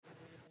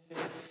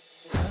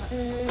Get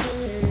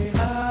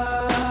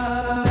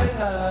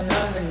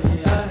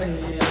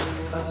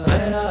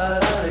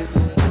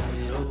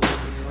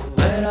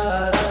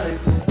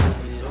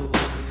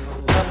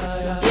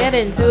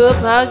into a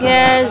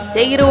podcast.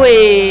 Take it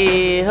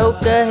away.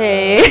 Hoka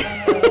hey.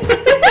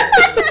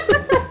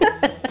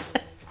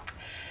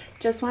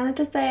 Just wanted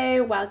to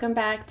say welcome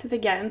back to the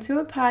Get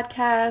Into It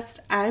podcast.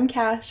 I'm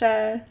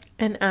Casha.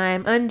 And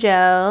I'm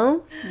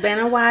Aungelle. It's been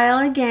a while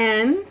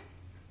again,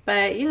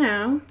 but you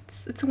know,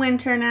 it's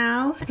winter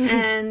now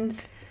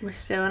and we're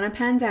still in a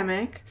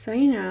pandemic. So,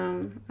 you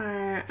know,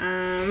 our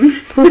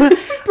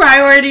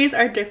priorities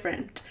are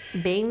different.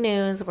 Big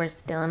news, we're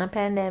still in a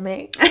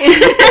pandemic.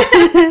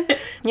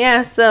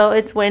 Yeah, so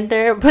it's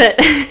winter, but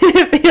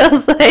it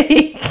feels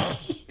like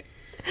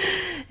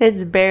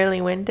it's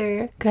barely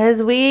winter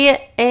because we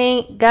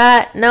ain't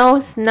got no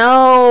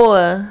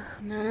snow.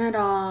 None at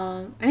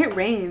all. And it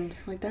rained.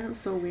 Like, that was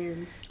so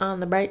weird. On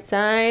the bright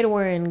side,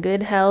 we're in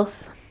good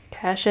health.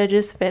 Kasha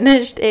just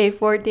finished a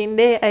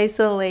 14-day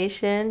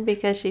isolation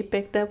because she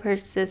picked up her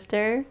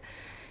sister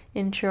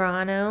in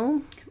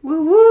Toronto.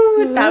 Woo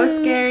woo! That was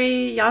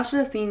scary. Y'all should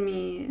have seen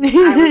me.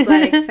 I was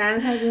like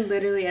sanitizing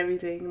literally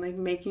everything, like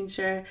making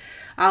sure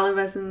all of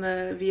us in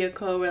the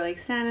vehicle were like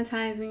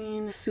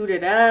sanitizing,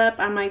 suited up.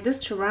 I'm like, this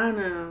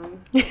Toronto,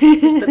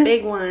 it's the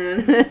big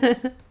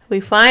one. We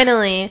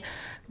finally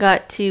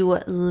got to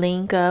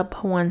link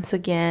up once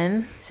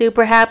again.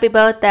 Super happy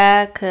about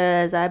that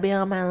because I be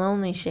on my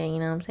lonely shit, you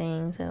know what I'm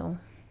saying? So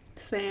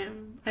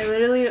same. I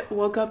literally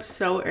woke up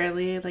so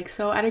early, like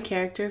so out of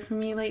character for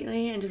me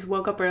lately, and just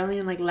woke up early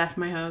and like left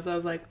my house. I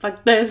was like,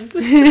 fuck this.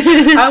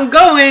 I'm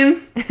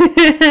going.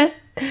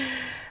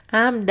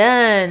 I'm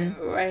done.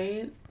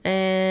 Right.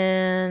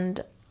 And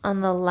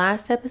on the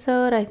last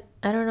episode, I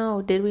don't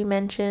know, did we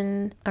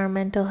mention our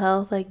mental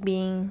health like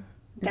being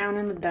down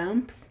in the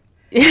dumps?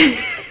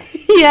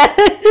 Yeah.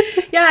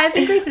 Yeah, I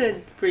think we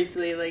did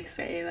briefly like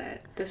say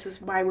that this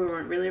is why we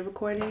weren't really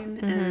recording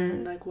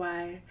and like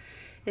why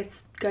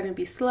it's gonna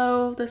be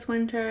slow this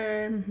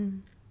winter.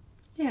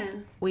 Yeah.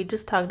 We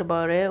just talked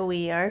about it.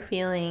 We are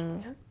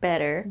feeling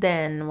better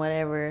than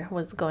whatever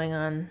was going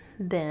on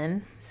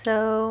then.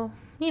 So,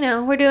 you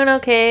know, we're doing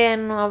okay,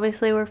 and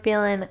obviously we're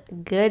feeling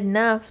good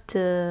enough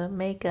to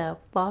make a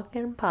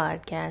fucking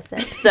podcast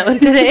episode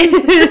today.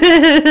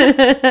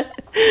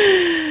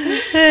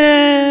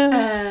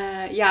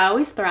 Yeah, I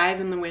always thrive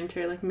in the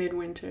winter, like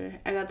midwinter.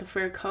 I got the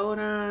fur coat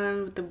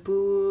on with the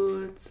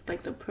boots,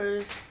 like the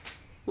purse.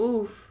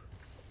 Oof.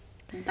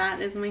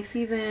 That is my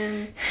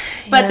season.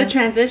 But the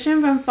transition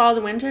from fall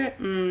to winter,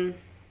 I'm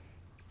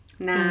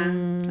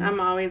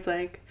always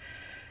like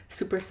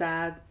super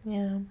sad.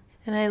 Yeah.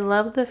 And I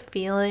love the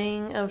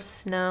feeling of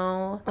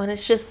snow when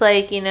it's just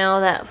like, you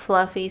know, that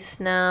fluffy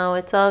snow.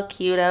 It's all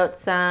cute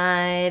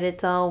outside.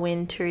 It's all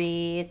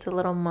wintry. It's a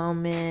little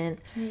moment.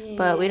 Yeah.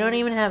 But we don't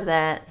even have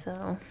that,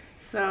 so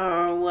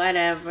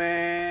whatever.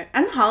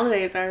 And the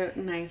holidays are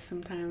nice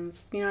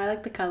sometimes. You know, I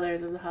like the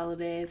colors of the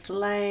holidays, the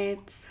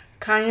lights.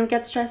 Kind of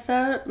get stressed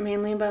out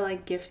mainly about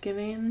like gift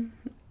giving.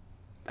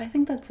 I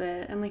think that's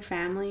it. And like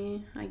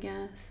family, I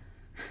guess.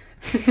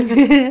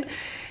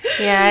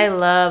 Yeah, I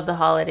love the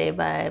holiday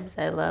vibes.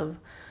 I love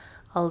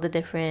all the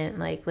different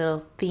like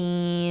little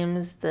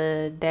themes,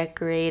 the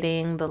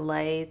decorating, the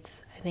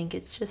lights. I think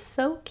it's just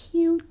so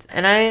cute.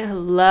 And I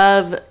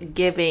love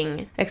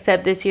giving.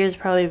 Except this year's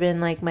probably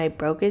been like my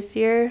brokest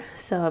year.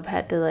 So I've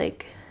had to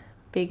like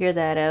figure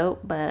that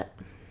out. But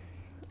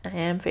I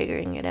am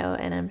figuring it out,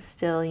 and I'm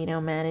still, you know,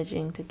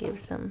 managing to give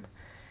some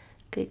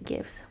good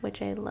gifts,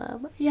 which I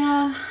love.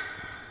 Yeah,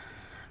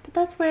 but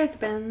that's where it's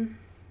been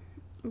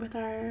with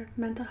our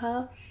mental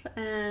health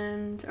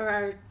or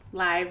our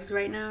lives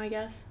right now, I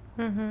guess.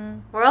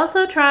 We're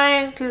also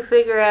trying to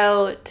figure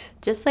out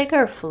just like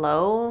our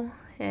flow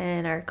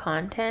and our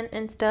content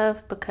and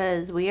stuff,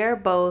 because we are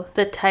both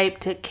the type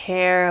to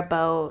care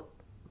about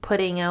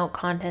putting out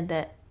content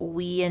that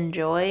we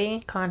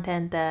enjoy,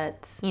 content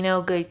that's, you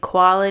know, good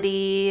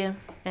quality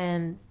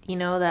and, you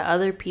know, that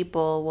other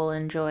people will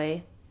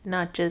enjoy.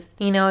 Not just,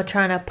 you know,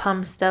 trying to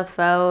pump stuff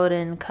out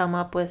and come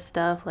up with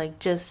stuff like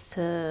just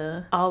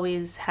to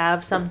always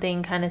have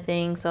something kind of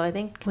thing. So I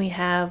think we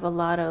have a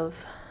lot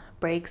of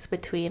breaks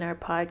between our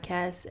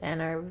podcasts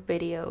and our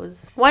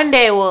videos. One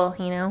day we'll,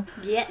 you know,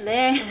 get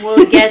there.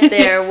 We'll get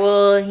there.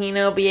 We'll, you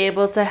know, be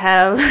able to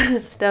have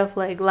stuff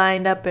like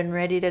lined up and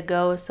ready to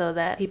go so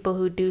that people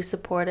who do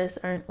support us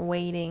aren't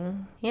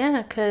waiting.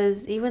 Yeah,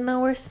 because even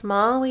though we're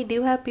small, we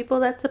do have people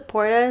that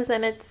support us,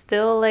 and it's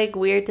still like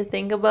weird to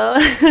think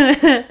about.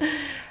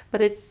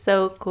 But it's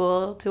so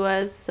cool to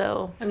us.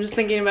 So I'm just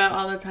thinking about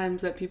all the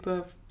times that people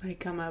have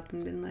like come up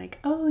and been like,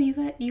 "Oh, you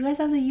guys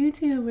have the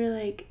YouTube." We're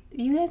like,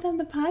 "You guys have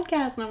the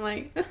podcast," and I'm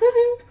like, I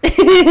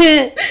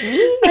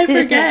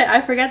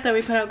forget that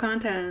we put out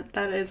content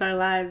that is our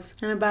lives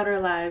and about our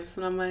lives,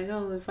 and I'm like,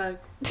 holy fuck,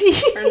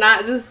 we're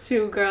not just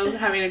two girls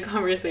having a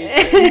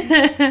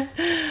conversation.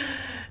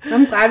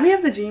 I'm glad we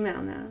have the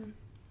Gmail now.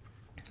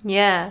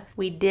 Yeah,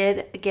 we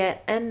did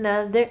get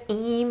another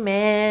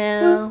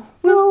email.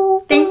 Woo,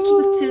 woo. Thank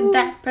you to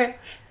that person.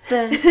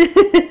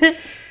 We're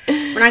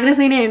not going to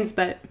say names,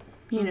 but,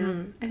 you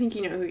know, I think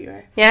you know who you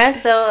are. Yeah,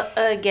 so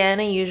again,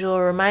 a usual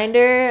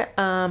reminder,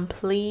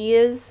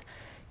 please,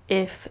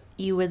 if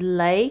you would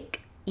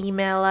like,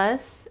 email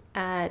us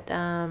at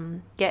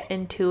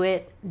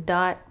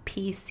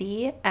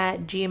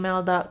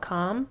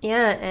getintoit.pc@gmail.com.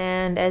 Yeah,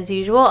 and as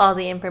usual, all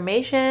the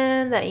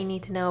information that you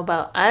need to know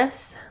about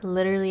us,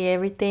 literally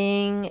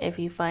everything. If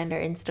you find our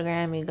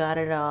Instagram, you got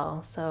it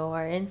all. So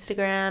our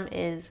Instagram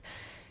is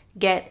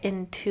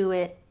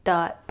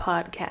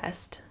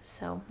getintoit.podcast.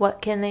 So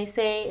what can they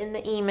say in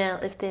the email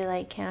if they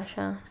like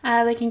Casha?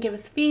 They can give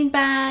us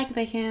feedback.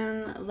 They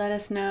can let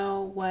us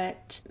know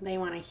what they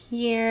want to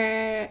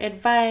hear,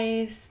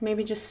 advice,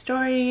 maybe just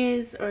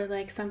stories or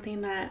like something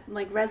that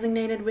like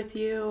resonated with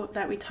you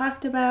that we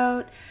talked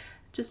about,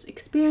 just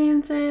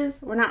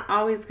experiences. We're not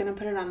always going to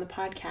put it on the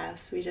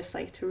podcast. We just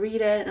like to read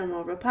it and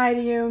we'll reply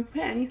to you.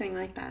 Yeah, anything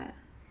like that.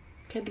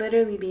 Could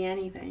literally be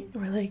anything.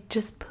 We're like,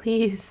 just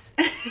please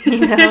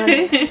email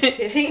us. Just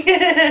kidding.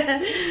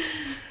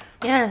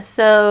 Yeah,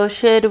 so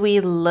should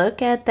we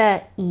look at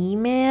that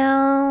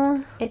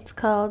email? It's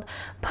called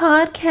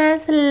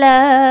Podcast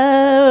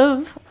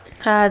Love.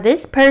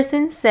 This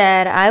person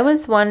said, I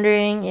was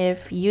wondering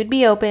if you'd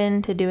be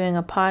open to doing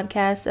a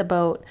podcast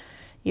about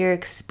your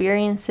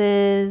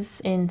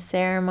experiences in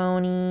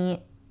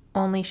ceremony,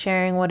 only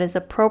sharing what is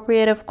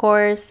appropriate, of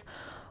course,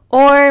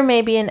 or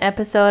maybe an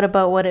episode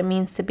about what it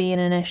means to be an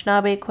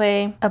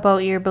Anishinaabe, about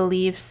your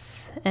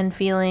beliefs and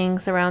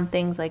feelings around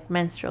things like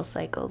menstrual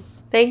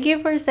cycles. Thank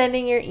you for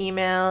sending your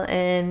email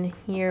and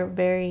your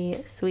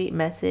very sweet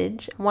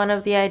message. One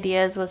of the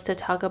ideas was to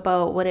talk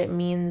about what it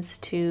means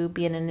to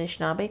be an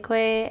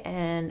Anishinaabe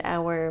and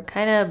our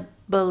kind of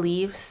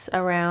beliefs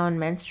around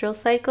menstrual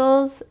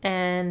cycles,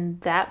 and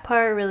that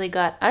part really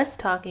got us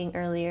talking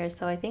earlier,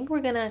 so I think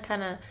we're gonna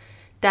kind of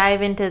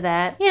dive into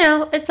that. You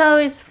know, it's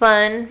always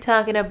fun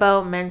talking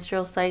about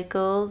menstrual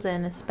cycles,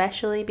 and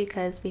especially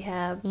because we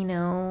have, you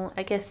know,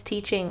 I guess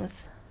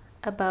teachings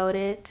about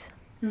it.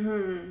 I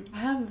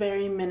have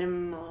very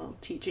minimal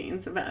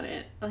teachings about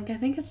it. Like, I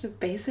think it's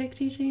just basic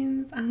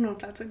teachings. I don't know if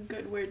that's a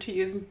good word to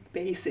use,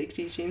 basic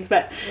teachings,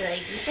 but Like,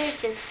 these are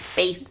just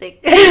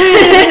basic.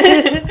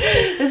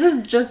 this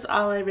is just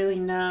all I really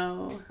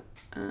know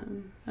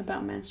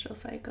about menstrual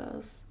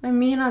cycles. And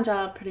me and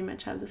Aungelle pretty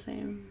much have the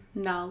same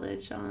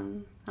knowledge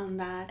on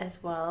that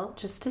As well.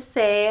 Just to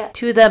say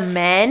to the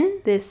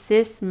men, the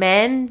cis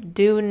men,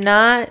 do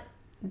not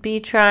be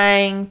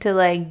trying to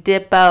like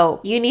dip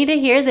out. You need to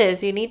hear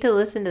this. You need to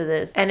listen to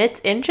this. And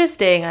it's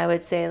interesting, I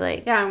would say.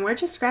 Like, yeah, and we're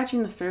just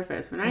scratching the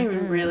surface. We're not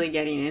even really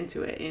getting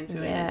into it.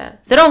 Yeah.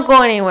 So don't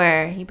go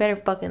anywhere. You better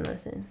fucking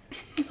listen.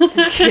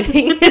 Just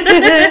kidding.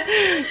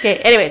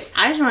 Okay, anyways.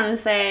 I just wanted to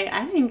say,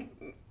 I think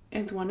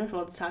it's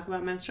wonderful to talk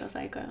about menstrual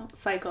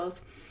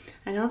cycles.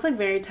 I know it's like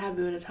very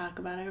taboo to talk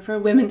about it, or for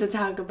women to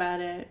talk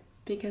about it,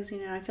 because,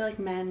 you know, I feel like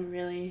men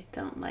really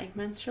don't like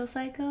menstrual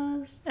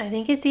cycles. I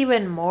think it's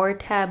even more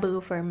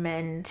taboo for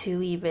men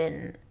to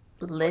even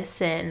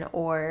listen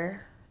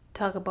or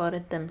talk about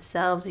it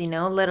themselves, you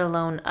know, let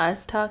alone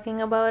us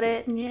talking about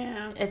it.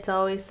 Yeah. It's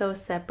always so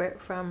separate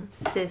from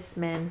cis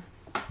men.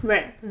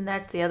 Right. And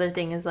that's the other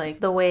thing, is like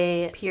the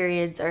way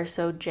periods are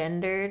so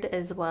gendered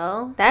as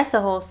well. That's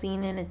a whole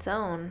scene in its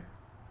own.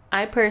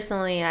 I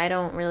personally, I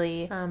don't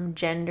really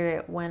gender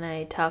it when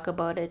I talk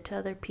about it to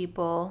other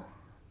people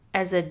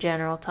as a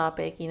general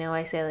topic. You know,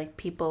 I say like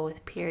people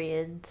with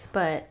periods.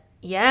 But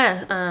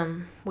yeah,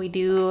 we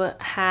do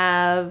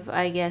have,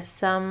 I guess,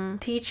 some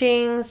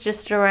teachings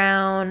just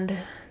around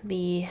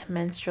the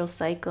menstrual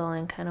cycle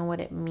and kind of what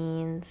it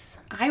means.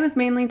 I was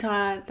mainly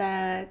taught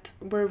that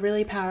we're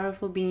really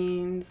powerful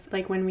beings,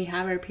 like when we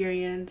have our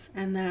periods,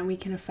 and that we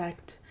can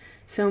affect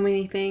so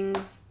many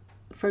things.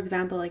 For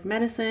example, like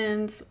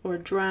medicines or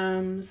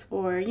drums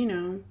or, you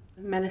know,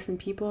 medicine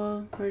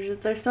people. Or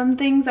just, there's some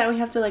things that we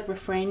have to like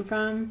refrain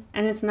from.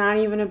 And it's not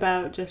even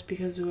about just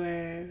because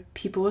we're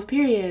people with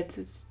periods.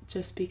 It's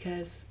just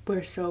because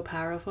we're so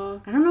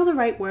powerful. I don't know the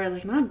right word,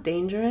 like not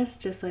dangerous,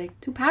 just like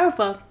too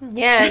powerful.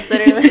 Yeah, it's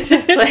literally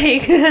just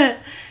like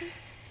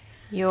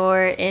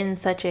you're in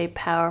such a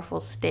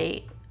powerful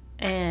state.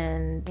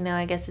 And, you know,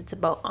 I guess it's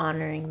about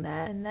honoring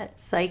that and that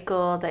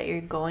cycle that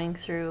you're going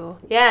through.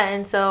 Yeah,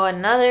 and so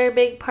another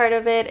big part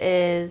of it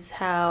is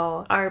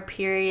how our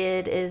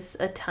period is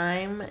a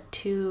time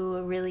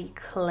to really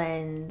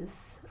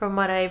cleanse. From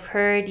what I've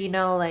heard, you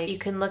know, like you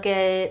can look at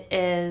it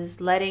as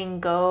letting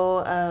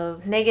go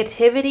of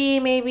negativity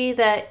maybe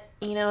that,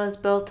 you know, is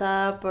built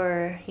up,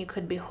 or you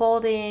could be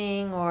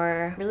holding,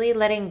 or really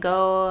letting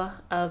go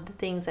of the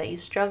things that you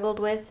struggled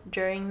with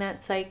during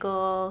that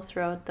cycle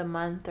throughout the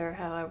month or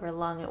however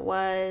long it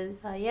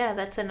was. Yeah,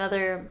 that's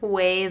another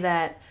way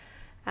that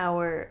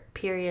our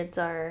periods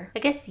are, I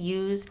guess,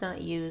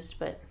 not used,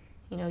 but,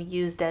 you know,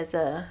 used as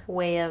a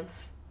way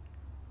of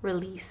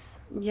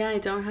release. Yeah, I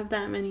don't have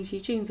that many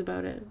teachings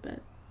about it,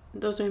 but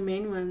those are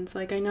main ones.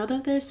 Like, I know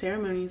that there's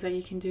ceremonies that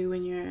you can do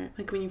when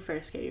you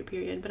first get your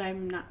period, but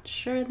I'm not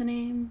sure the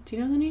name. Do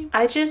you know the name?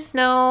 I just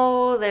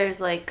know there's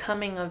like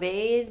coming of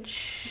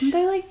age. Isn't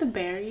there like the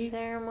berry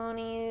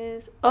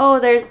ceremonies? Oh,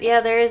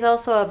 there is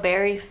also a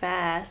berry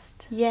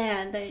fast.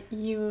 Yeah, that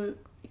you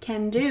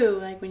can do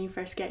like when you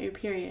first get your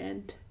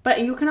period.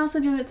 But you can also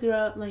do it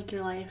throughout like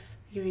your life.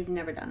 You've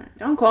never done it.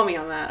 Don't quote me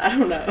on that. I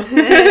don't know.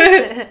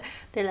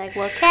 They're like,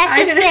 well,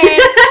 Casha said.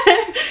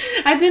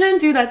 I didn't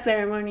do that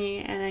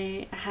ceremony, and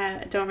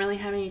I don't really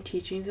have any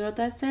teachings about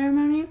that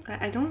ceremony.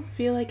 I don't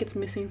feel like it's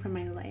missing from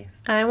my life.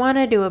 I want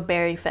to do a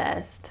berry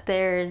fast.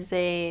 There's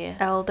a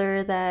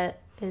elder that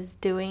is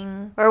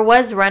doing or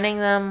was running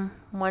them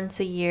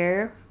once a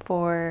year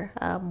for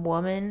a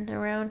woman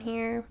around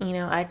here. You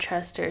know, I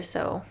trust her,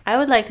 so I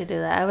would like to do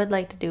that. I would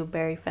like to do a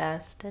berry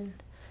fast. And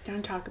do you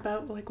want to talk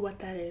about like what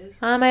that is?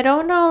 I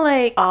don't know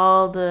like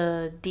all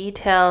the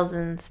details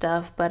and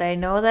stuff, but I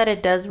know that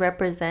it does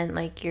represent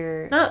like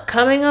your not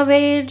coming of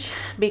age,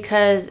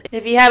 because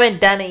if you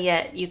haven't done it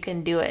yet, you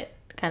can do it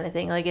kind of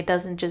thing. Like, it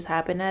doesn't just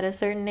happen at a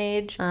certain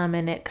age,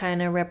 and it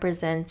kind of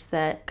represents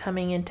that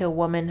coming into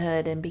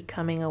womanhood and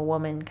becoming a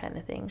woman kind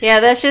of thing. Yeah,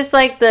 that's just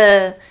like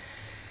the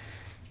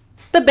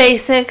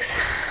basics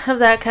of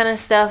that kind of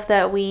stuff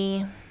that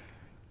we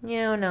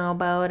know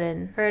about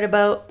and heard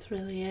about. That's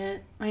really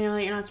it. I know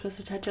that you're not supposed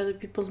to touch other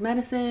people's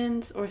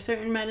medicines or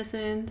certain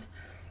medicines,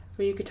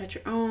 or you could touch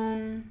your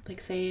own,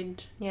 like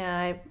sage. Yeah,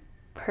 I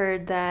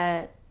heard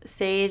that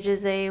sage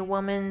is a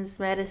woman's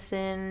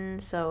medicine,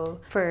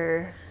 so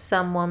for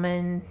some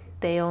women,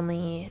 they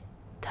only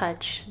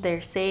touch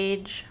their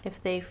sage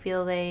if they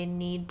feel they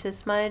need to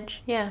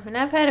smudge. Yeah, and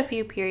I've had a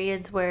few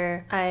periods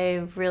where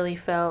I've really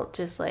felt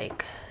just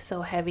like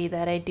so heavy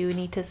that I do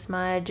need to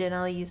smudge, and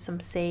I'll use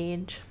some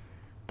sage.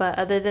 But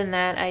other than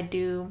that, I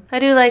do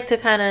like to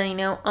kind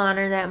of,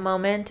 honor that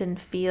moment and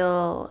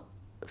feel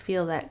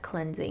that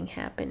cleansing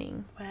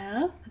happening.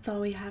 Well, that's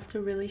all we have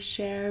to really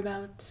share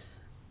about,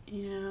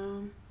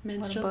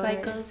 menstrual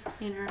cycles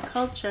in our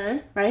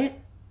culture, right?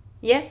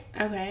 Yeah.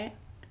 Okay.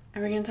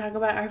 Are we going to talk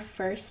about our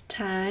first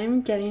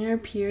time getting our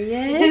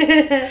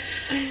period?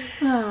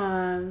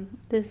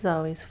 This is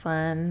always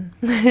fun.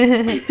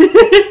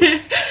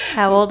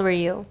 How old were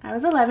you? I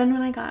was 11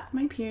 when I got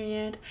my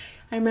period.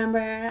 I remember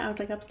I was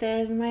like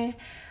upstairs in my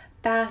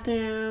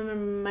bathroom,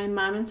 and my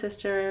mom and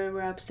sister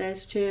were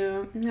upstairs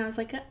too, and I was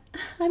like,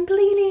 I'm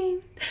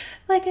bleeding,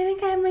 like I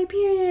think I have my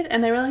period,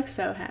 and they were like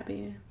so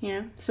happy,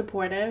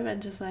 supportive,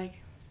 and just like,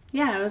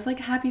 yeah, it was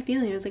like a happy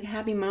feeling. It was like a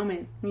happy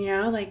moment,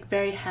 like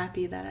very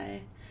happy that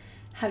I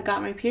had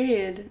got my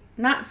period.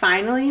 Not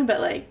finally,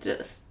 but like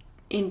just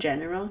in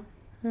general.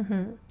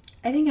 Mm-hmm.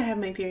 I think I have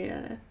my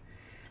period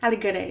at a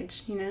good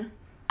age,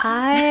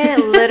 I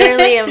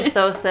literally am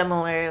so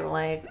similar,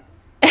 like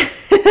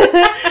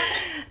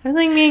I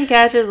think me and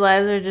Casha's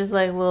lives are just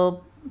like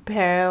little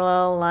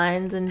parallel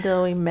lines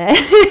until we met.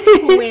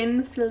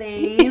 Twin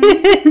flames.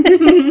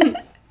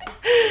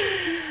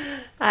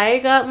 I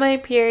got my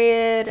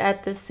period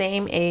at the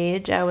same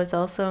age. I was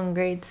also in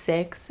grade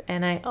 6,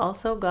 and I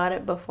also got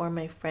it before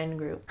my friend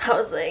group. I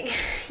was like,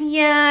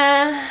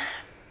 yeah,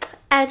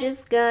 I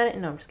just got it.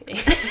 No, I'm just kidding.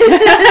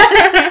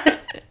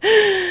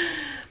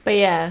 But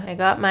yeah, I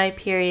got my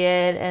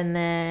period, and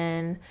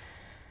then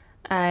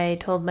I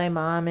told my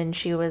mom, and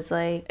she was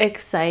like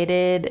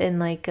excited in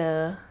like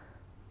a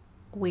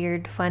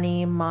weird,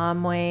 funny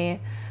mom way.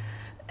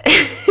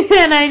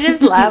 And I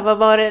just laugh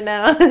about it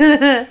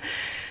now.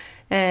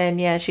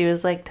 And yeah, she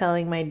was like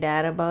telling my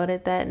dad about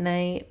it that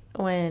night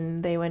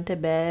when they went to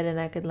bed, and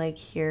I could like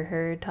hear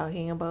her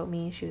talking about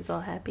me. She was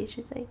all happy.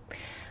 She's like,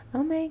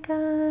 oh my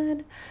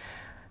God,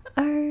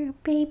 our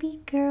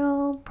baby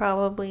girl,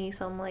 probably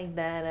something like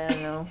that. I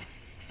don't know.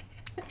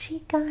 She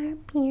got her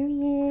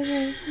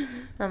period.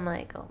 I'm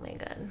like, oh my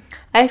God.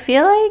 I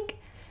feel like,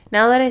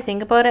 now that I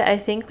think about it, I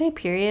think my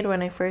period,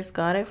 when I first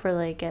got it for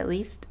like at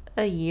least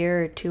a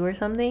year or 2 or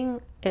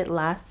something, it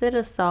lasted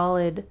a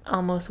solid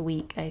almost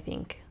week, I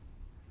think.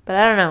 But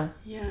I don't know.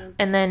 Yeah.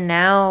 And then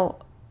now,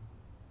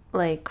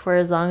 like, for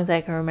as long as I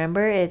can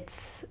remember,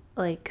 it's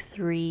like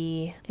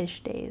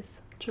 3-ish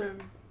days. True.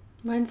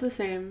 Mine's the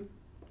same.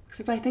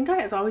 Except I think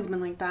it's always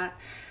been like that.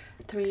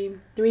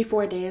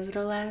 3-4 days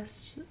it'll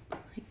last.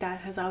 Like,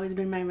 that has always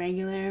been my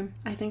regular.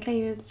 I think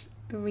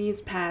we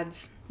used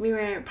pads. We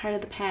were part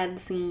of the pad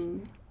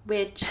scene,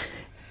 which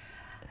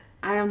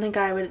I don't think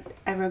I would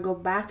ever go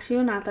back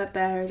to. Not that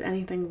there's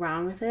anything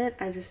wrong with it.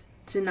 I just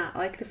did not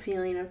like the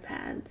feeling of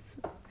pads.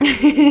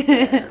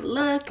 The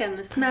look and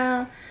the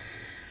smell.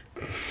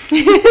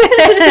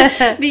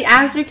 The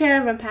aftercare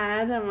of a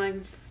pad, I'm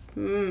like,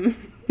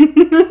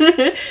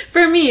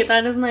 For me,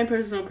 that is my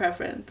personal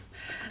preference.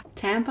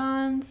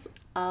 Tampons,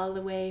 all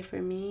the way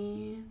for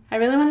me. I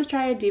really want to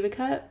try a Diva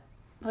Cup,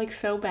 like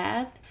so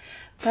bad,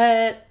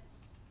 but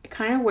it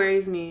kind of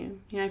worries me.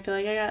 I feel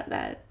like I got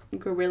that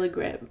gorilla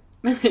grip.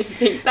 I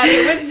think that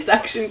it would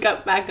suction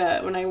cup back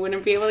up when I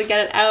wouldn't be able to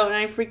get it out, and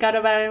I'd freak out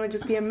about it, and it would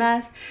just be a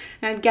mess.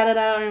 And I'd get it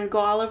out and it would go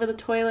all over the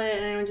toilet,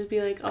 and it would just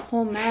be like a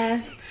whole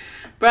mess.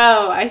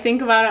 Bro, I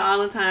think about it all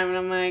the time, and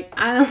I'm like,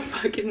 I don't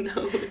fucking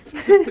know.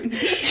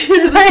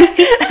 She's like,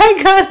 I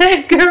got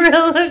a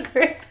gorilla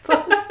grip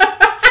pose.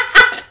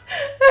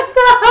 That's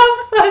not how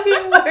it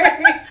fucking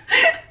works.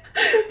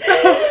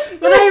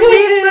 When I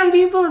read some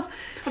people's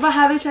about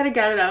how they try to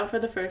get it out for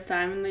the first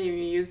time and they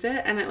used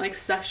it, and it like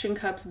suction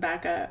cups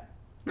back up,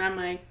 and I'm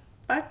like,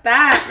 fuck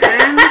that,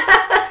 man.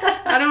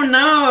 I don't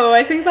know.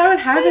 I think that would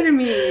happen to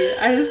me.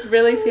 I just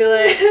really feel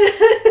like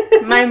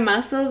my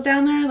muscles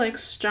down there are like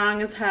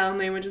strong as hell, and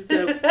they would just be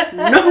like,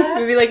 no,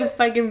 it'd be like a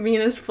fucking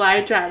Venus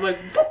flytrap, like,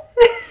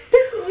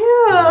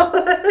 Ew.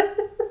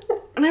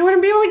 and I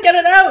wouldn't be able to get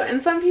it out.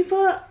 And some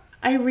people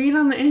I read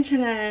on the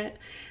internet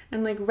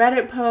and like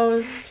Reddit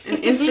posts and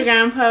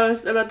Instagram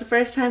posts about the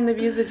first time they've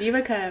used a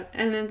Diva cup,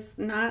 and it's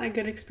not a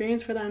good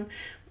experience for them.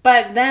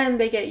 But then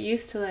they get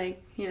used to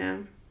like, you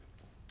know,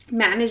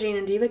 managing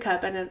a Diva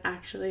cup, and it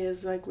actually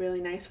is like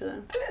really nice for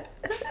them.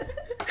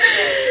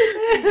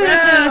 Bro,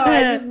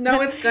 I just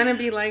know it's gonna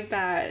be like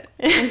that.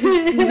 I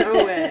just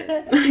know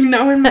it. I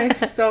know in my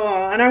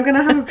soul, and I'm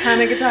gonna have a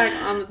panic attack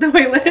on the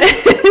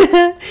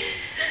toilet.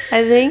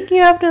 I think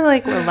you have to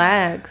like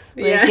relax.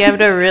 Like Yeah. you have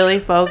to really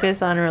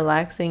focus on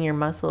relaxing your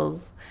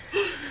muscles.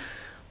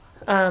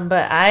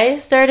 But I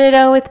started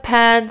out with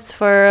pads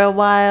for a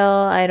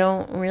while. I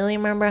don't really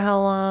remember how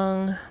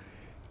long.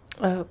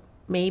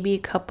 Maybe a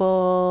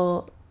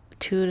couple,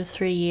 2 to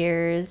 3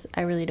 years.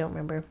 I really don't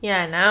remember.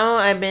 Yeah, now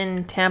I've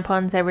been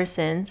tampons ever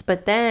since.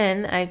 But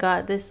then I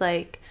got this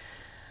like,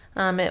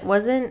 it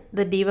wasn't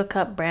the Diva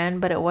Cup brand,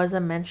 but it was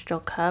a menstrual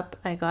cup.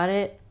 I got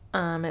it.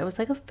 It was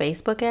like a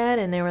Facebook ad,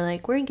 and they were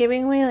like, we're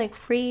giving away like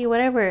free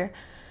whatever.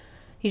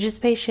 You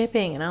just pay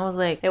shipping. And I was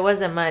like, it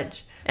wasn't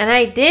much. And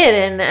I did.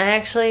 And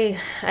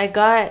I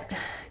got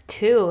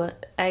 2.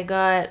 I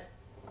got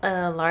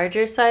a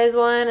larger size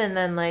one, and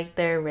then like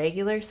their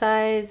regular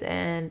size,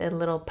 and a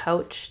little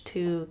pouch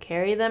to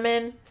carry them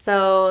in.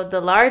 So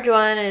the large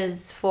one it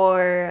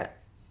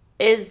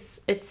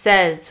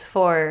says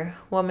for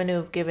women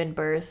who've given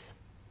birth.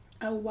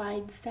 A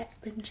wide set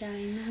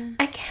vagina.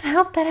 I can't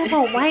help that I have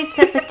a wide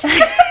set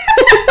vagina.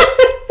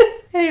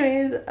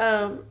 Anyways,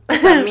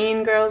 It's a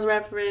Mean Girls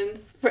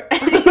reference for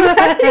anybody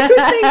who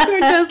thinks we're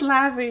just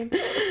laughing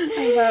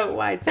about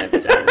wide set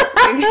vaginas.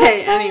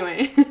 Okay,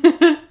 anyway.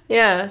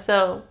 Yeah,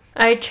 so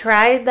I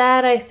tried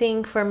that, I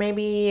think, for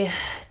maybe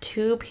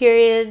 2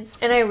 periods,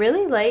 and I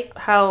really like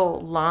how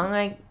long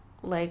I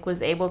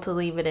was able to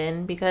leave it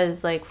in,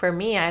 because like for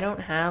me, I don't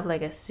have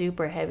like a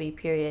super heavy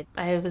period.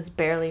 I was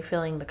barely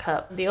filling the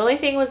cup. The only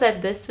thing was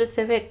that this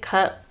specific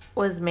cup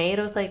was made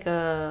with like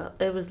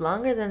it was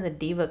longer than the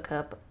Diva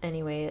cup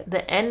anyway.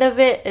 The end of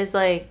it is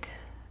like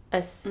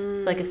a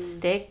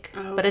stick,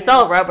 but it's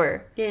all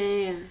rubber.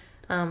 Yeah.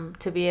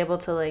 To be able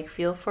to like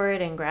feel for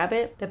it and grab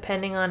it.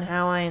 Depending on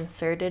how I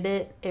inserted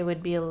it, it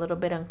would be a little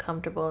bit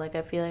uncomfortable. Like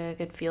I feel like I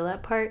could feel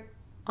that part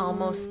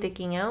almost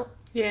sticking out.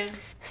 Yeah.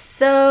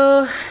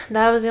 So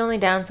that was the only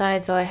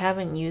downside, so I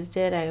haven't used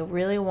it. I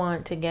really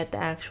want to get the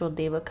actual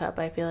Diva cup.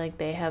 I feel like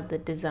they have the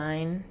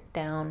design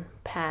down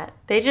pat.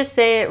 They just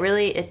say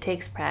it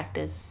takes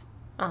practice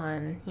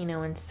on,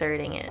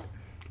 inserting it.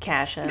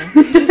 Kasha.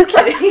 Just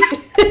kidding.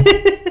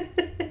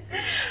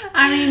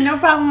 I mean, no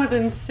problem with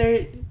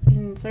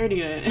inserting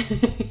it.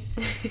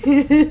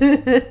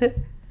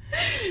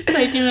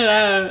 Taking it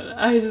out,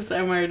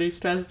 I'm already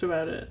stressed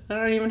about it. I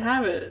don't even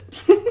have it.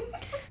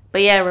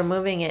 But yeah,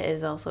 removing it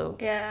is also,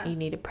 you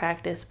need to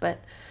practice.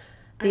 But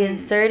the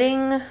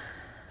inserting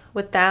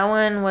with that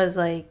one was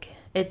like,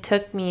 it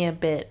took me a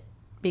bit,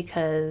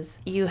 because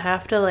you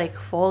have to like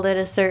fold it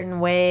a certain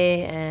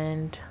way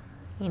and,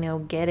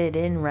 get it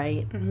in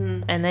right.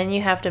 Mm-hmm. And then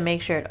you have to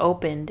make sure it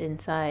opened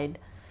inside,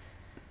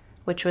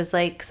 which was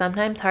like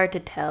sometimes hard to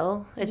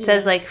tell. It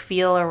says like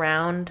feel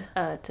around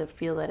to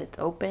feel that it's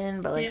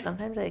open, but like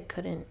sometimes I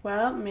couldn't.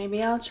 Well,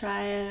 maybe I'll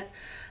try it.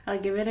 I'll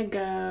give it a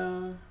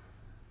go.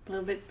 A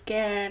little bit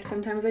scared.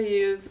 Sometimes I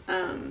use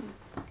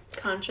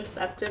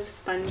contraceptive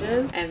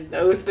sponges, and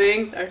those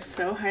things are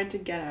so hard to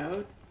get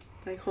out.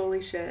 Like, holy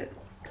shit.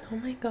 Oh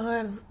my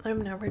god, I've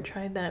never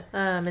tried that.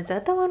 Is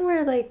that the one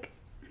where like,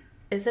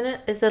 is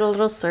it a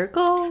little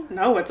circle?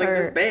 No, it's like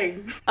this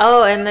big.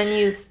 Oh, and then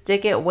you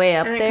stick it way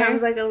up and there? It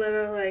comes like a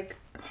little like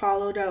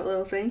hollowed out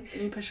little thing,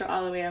 and you push it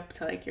all the way up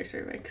to like your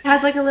cervix. It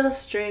has like a little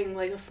string,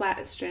 like a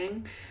flat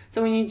string.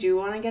 So when you do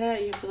want to get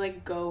it, you have to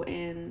like go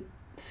in,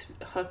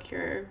 hook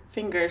your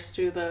fingers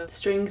through the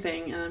string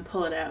thing, and then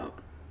pull it out.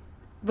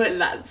 But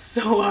that's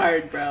so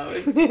hard, bro.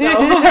 It's so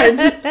hard.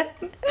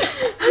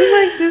 I'm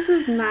like, this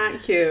is not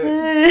cute.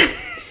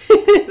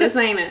 This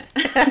ain't it.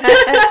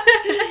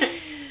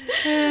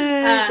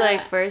 It's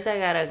like, first I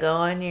gotta go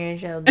on here and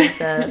shove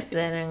this up,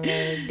 then I'm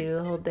gonna do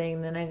the whole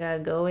thing, then I gotta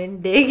go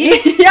and dig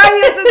it. Yeah,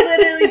 you have to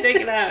literally dig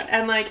it out.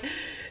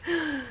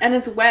 And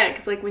it's wet,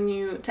 because like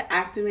to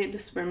activate the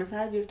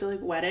spermicide, you have to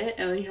like wet it,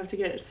 and then you have to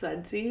get it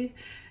sudsy.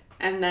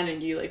 And then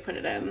you like put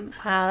it in.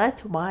 Wow,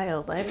 that's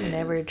wild. I've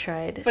never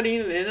tried. Putting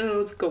it in, and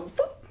it'll just go,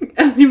 whoop,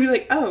 and you'll be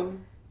like, oh.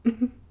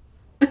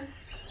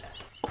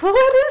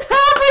 What is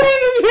happening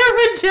in your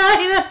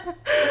vagina?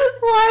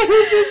 Why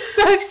is it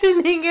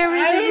suctioning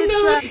everything? I don't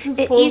know.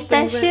 It eats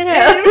that shit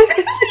up.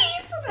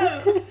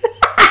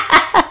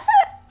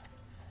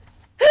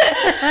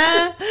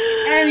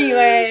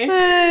 Anyway.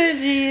 Oh,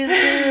 jeez,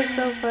 that's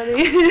so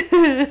funny.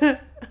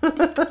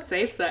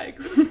 Safe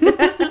sex.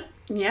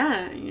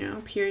 Yeah,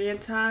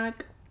 period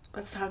talk.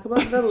 Let's talk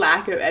about the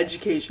lack of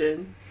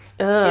education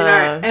in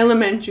our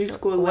elementary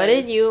school life. What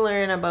did you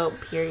learn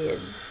about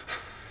periods?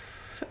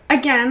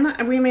 Again,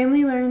 we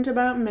mainly learned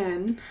about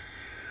men,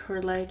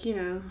 or like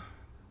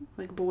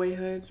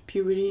boyhood,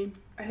 puberty.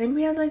 I think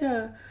we had like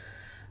a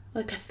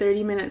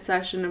 30-minute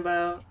session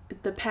about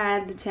the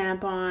pad, the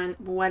tampon,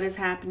 what is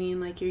happening,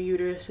 like your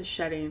uterus is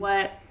shedding,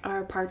 what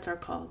our parts are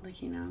called,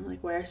 like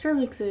where our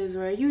cervix is,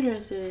 where our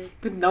uterus is,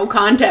 with no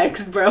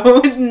context, bro.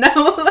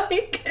 No,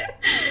 like.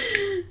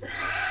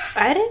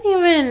 I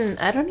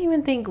don't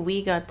even think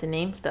we got to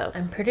name stuff.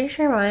 I'm pretty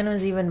sure mine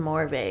was even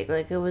more vague.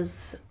 Like, it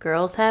was,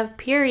 girls have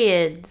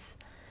periods.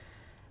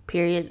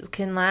 Periods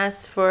can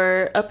last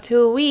for up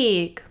to a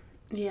week.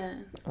 Yeah.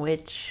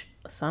 Which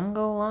some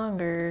go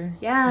longer.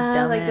 Yeah,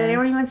 Dumbass. like they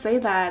don't even say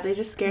that. They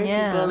just scare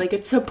people. Like,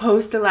 it's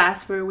supposed to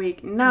last for a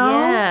week. No.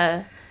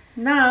 Yeah.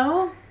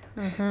 No.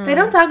 Mm-hmm. They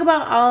don't talk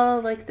about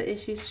all, like, the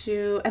issues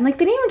too. And, like,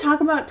 they didn't even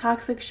talk about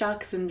toxic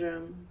shock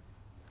syndrome.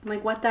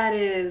 Like, what that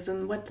is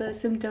and what the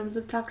symptoms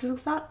of toxic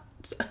shock...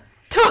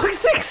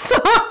 Toxic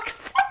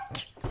socks!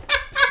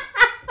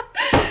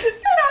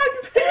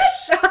 Toxic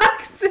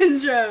shock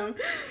syndrome.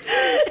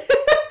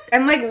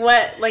 And,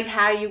 like,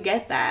 how you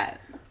get that.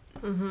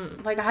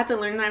 Mm-hmm. Like, I had to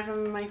learn that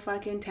from my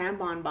fucking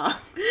tampon box.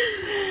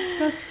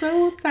 That's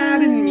so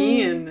sad and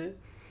mean.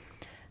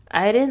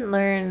 I didn't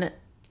learn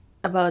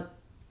about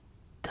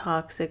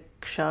toxic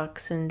shock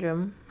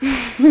syndrome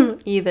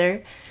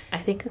either. I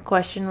think a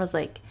question was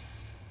like,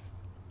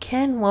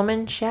 can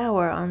women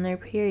shower on their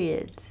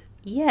periods?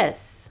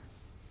 Yes.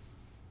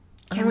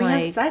 Can we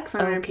have sex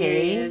on our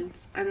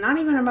periods? And not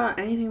even about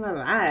anything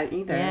about that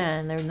either. Yeah,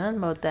 and there's none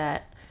about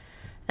that.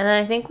 And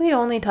then I think we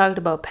only talked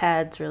about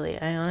pads, really.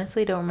 I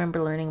honestly don't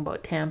remember learning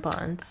about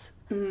tampons.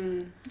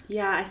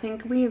 Yeah, I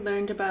think we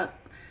learned about,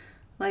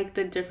 like,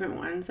 the different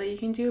ones that you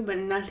can do, but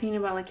nothing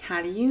about, like,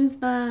 how to use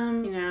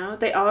them,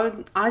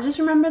 I just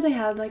remember they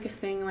had, like, a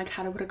thing, like,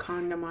 how to put a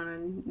condom on a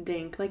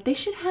dink. Like, they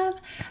should have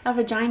a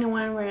vagina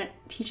one where it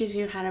teaches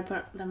you how to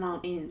put them all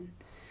in.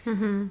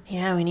 Mm-hmm.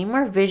 Yeah, we need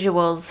more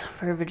visuals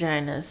for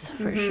vaginas,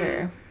 for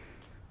sure.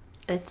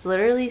 It's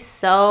literally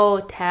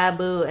so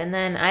taboo. And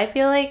then I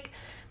feel like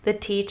the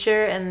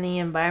teacher and the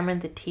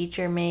environment the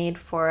teacher made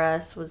for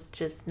us was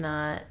just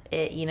not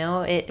it,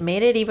 it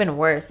made it even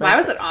worse. Why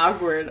was it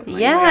awkward?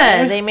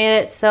 Yeah, they made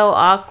it so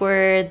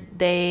awkward.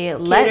 They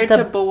let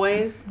the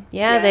boys.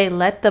 Yeah, they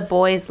let the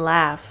boys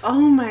laugh. Oh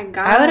my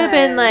god. I would have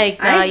been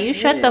like, nah, you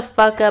shut the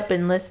fuck up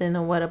and listen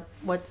to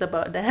what's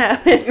about to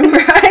happen.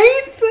 Right?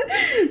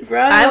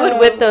 Bro. I would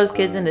whip those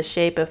kids into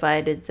shape if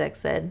I did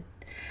sex ed.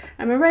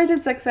 I remember I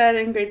did sex ed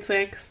in grade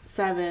 6,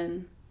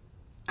 7.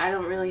 I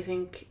don't really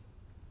think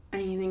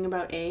anything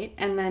about 8,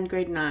 and then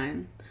grade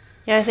 9.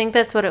 Yeah, I think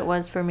that's what it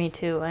was for me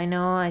too.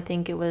 I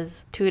think it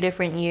was 2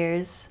 different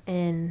years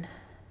in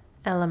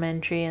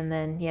elementary and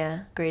then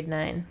grade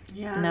 9.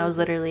 Yeah, and that was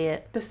literally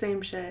it. The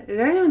same shit. They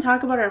didn't even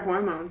talk about our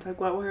hormones, like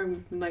what we're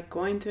like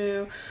going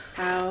through,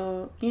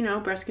 how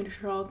breast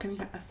control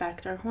can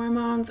affect our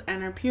hormones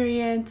and our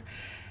periods,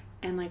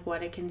 and like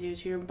what it can do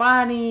to your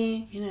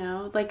body,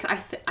 like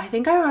I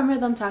think I remember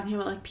them talking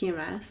about like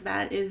PMS.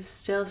 That is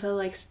still so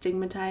like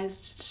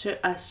stigmatized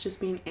to us, just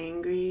being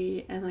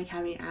angry and like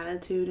having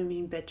attitude and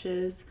being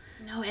bitches.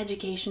 No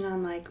education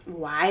on like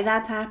why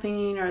that's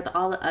happening, or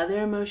all the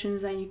other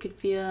emotions that you could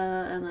feel,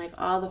 and like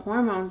all the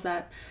hormones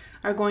that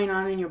are going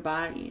on in your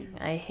body.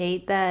 I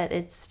hate that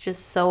it's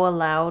just so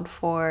allowed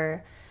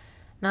for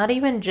not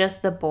even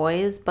just the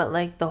boys, but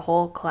like the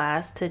whole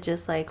class to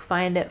just like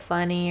find it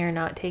funny or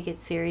not take it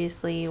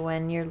seriously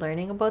when you're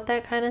learning about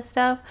that kind of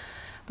stuff.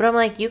 But I'm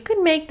like, you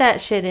could make that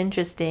shit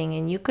interesting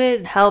and you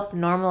could help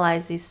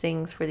normalize these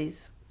things for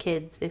these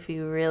kids if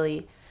you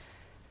really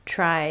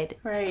tried.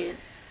 Right.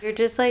 You're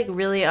just like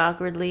really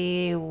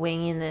awkwardly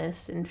winging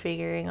this and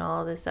figuring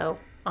all this out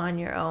on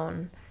your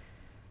own.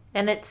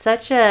 And it's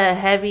such a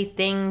heavy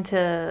thing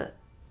to,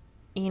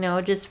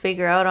 just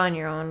figure out on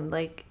your own.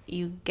 Like,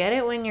 you get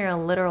it when you're a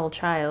literal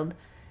child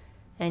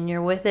and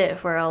you're with it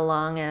for a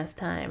long ass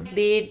time.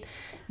 The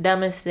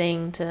dumbest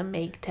thing to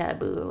make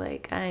taboo.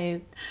 Like,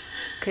 I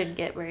could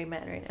get very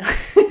mad right now.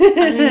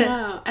 I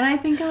know. And I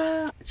think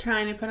about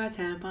trying to put a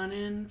tampon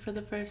in for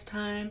the first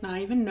time, not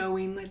even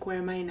knowing like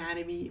where my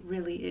anatomy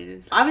really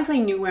is. Obviously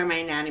I knew where my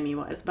anatomy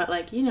was, but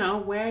like,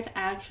 where to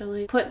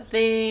actually put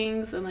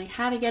things and like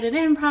how to get it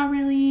in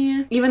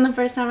properly. Even the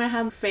first time I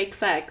had fake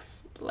sex,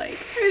 like,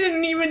 I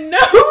didn't even know.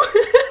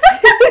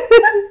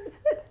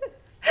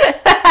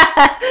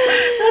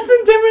 That's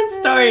a different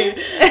story.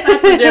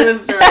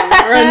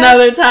 For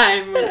another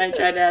time when I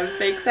tried to have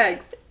fake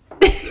sex.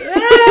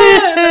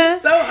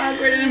 That's so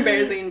awkward and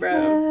embarrassing,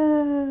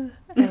 bro.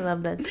 I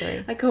love that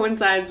story. That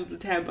coincides with the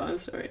tampon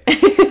story.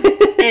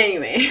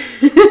 Anyway.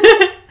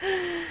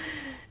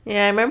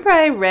 Yeah, I remember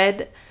I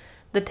read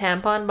the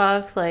tampon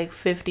box like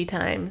 50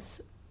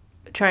 times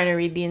trying to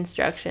read the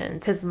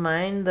instructions. Because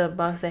mine, the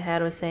box I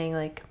had was saying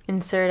like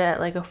insert at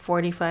like a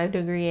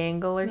 45-degree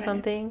angle or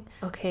something.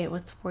 Okay,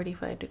 what's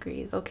 45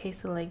 degrees? Okay,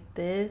 so like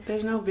this.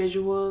 There's no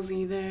visuals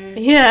either.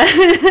 Yeah.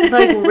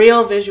 Like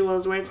real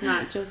visuals where it's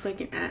not just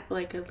like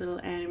like a little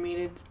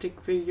animated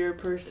stick figure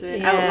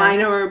person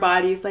outline of our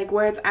bodies, like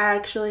where it's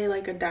actually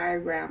like a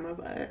diagram of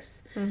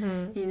us.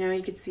 Mm-hmm. You know,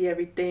 you could see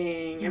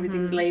everything.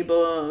 Everything's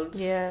labeled.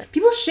 Yeah.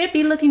 People's shit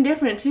be looking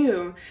different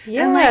too.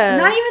 Yeah. And like,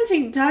 not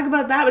even to talk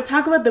about that, but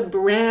talk about the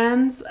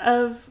brands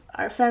of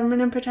our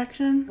feminine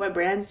protection. What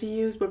brands to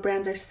use? What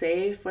brands are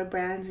safe? What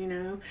brands, you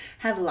know,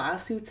 have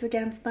lawsuits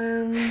against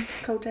them?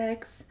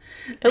 Kotex.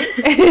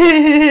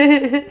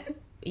 Oh.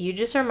 You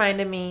just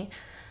reminded me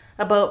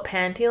about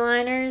panty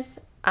liners.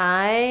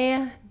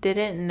 I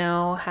didn't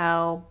know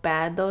how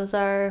bad those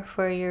are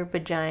for your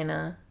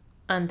vagina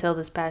until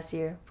this past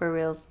year, for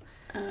reals.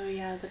 Oh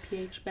yeah, the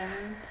pH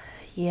balance.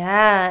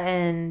 Yeah,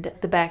 and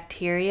the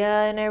bacteria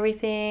and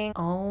everything.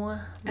 Oh,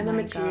 and the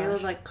material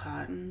of like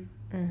cotton.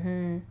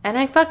 Mm-hmm. And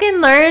I fucking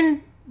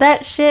learned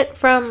that shit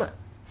from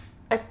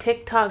a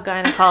TikTok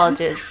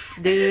gynecologist,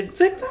 dude.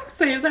 TikTok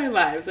saves our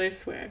lives, I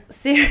swear.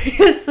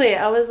 Seriously,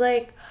 I was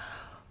like,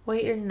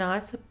 wait, you're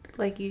not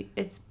like you?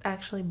 It's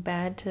actually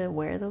bad to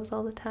wear those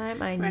all the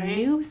time. I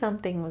knew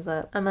something was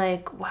up. I'm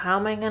like, how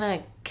am I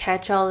gonna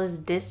catch all this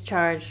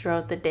discharge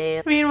throughout the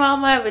day? Meanwhile,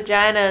 my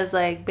vagina is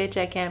like, bitch,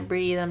 I can't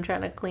breathe. I'm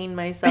trying to clean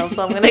myself,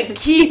 so I'm gonna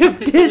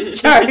keep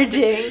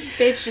discharging.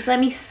 Bitch, just let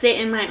me sit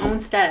in my own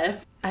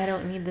stuff. I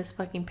don't need this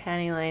fucking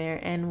panty liner.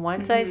 And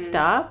once I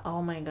stop,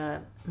 oh my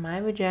god,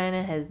 my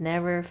vagina has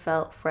never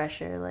felt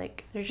fresher.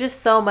 Like, there's just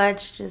so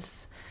much,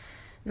 just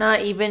not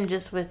even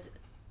just with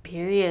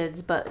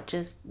periods, but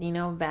just, you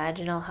know,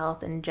 vaginal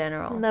health in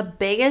general. And the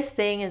biggest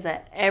thing is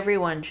that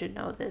everyone should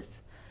know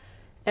this.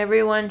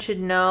 Everyone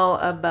should know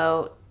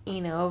about,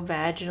 you know,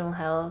 vaginal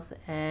health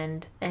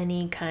and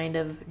any kind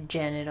of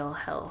genital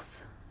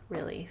health,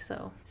 really.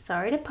 So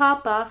sorry to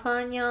pop off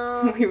on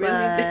y'all. We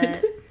really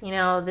did. You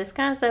know, this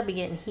kind of stuff be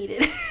getting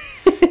heated.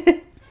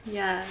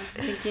 Yeah,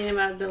 thinking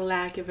about the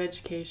lack of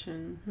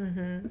education.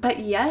 Mm-hmm. But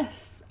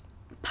yes,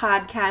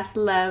 podcast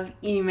love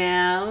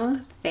email.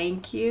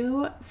 Thank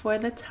you for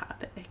the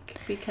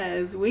topic,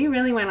 because we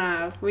really went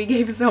off. We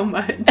gave so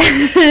much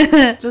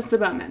just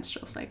about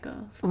menstrual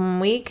cycles.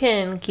 We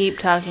can keep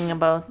talking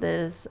about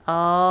this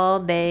all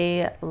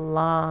day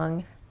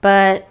long,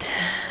 but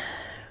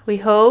we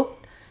hope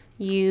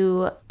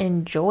you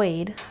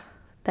enjoyed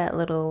that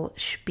little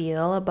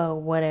spiel about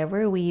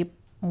whatever we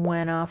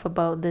went off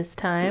about this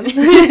time.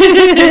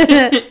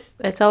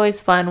 It's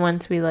always fun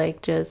once we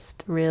like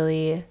just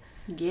really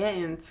get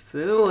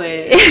into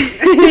it.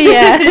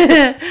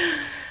 Yeah.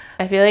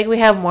 I feel like we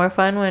have more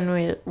fun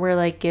when we're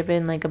like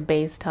given like a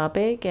base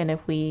topic, and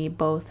if we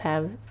both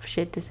have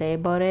shit to say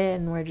about it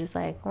and we're just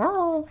like,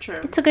 oh,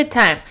 true, it's a good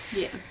time.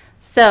 Yeah.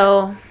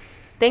 So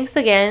thanks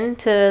again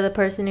to the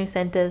person who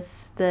sent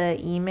us the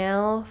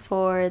email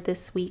for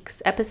this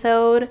week's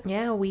episode.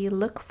 Yeah, we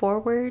look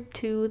forward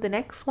to the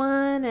next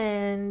one,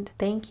 and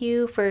thank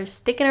you for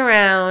sticking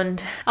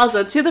around.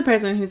 Also, to the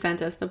person who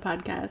sent us the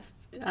podcast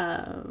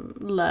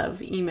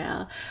love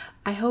email,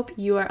 I hope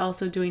you are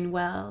also doing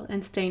well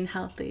and staying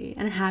healthy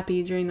and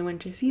happy during the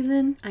winter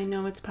season. I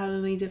know it's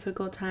probably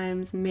difficult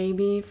times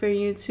maybe for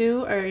you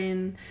too, or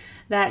in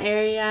that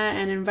area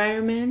and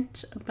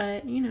environment,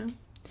 but you know,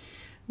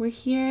 we're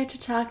here to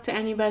talk to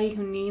anybody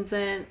who needs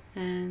it,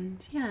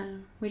 and yeah,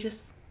 we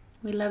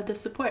love the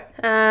support.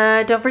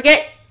 Don't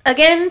forget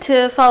again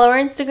to follow our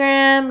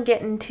Instagram,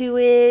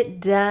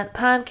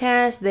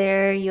 getintoit.podcast.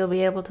 There you'll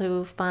be able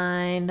to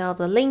find all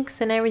the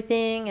links and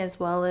everything, as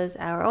well as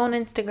our own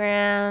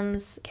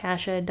Instagrams,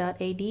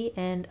 Casha.ad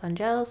and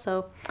Aungelle.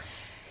 So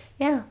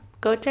yeah,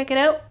 go check it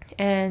out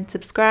and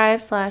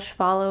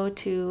subscribe/follow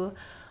to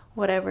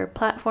whatever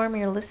platform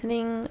you're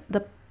listening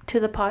to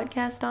the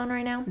podcast on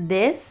right now.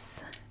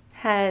 This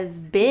has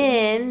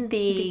been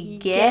the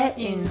Get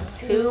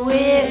Into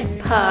It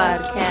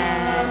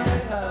podcast.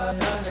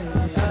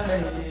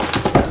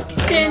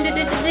 Dun, dun,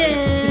 dun,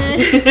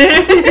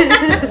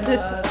 dun,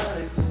 dun.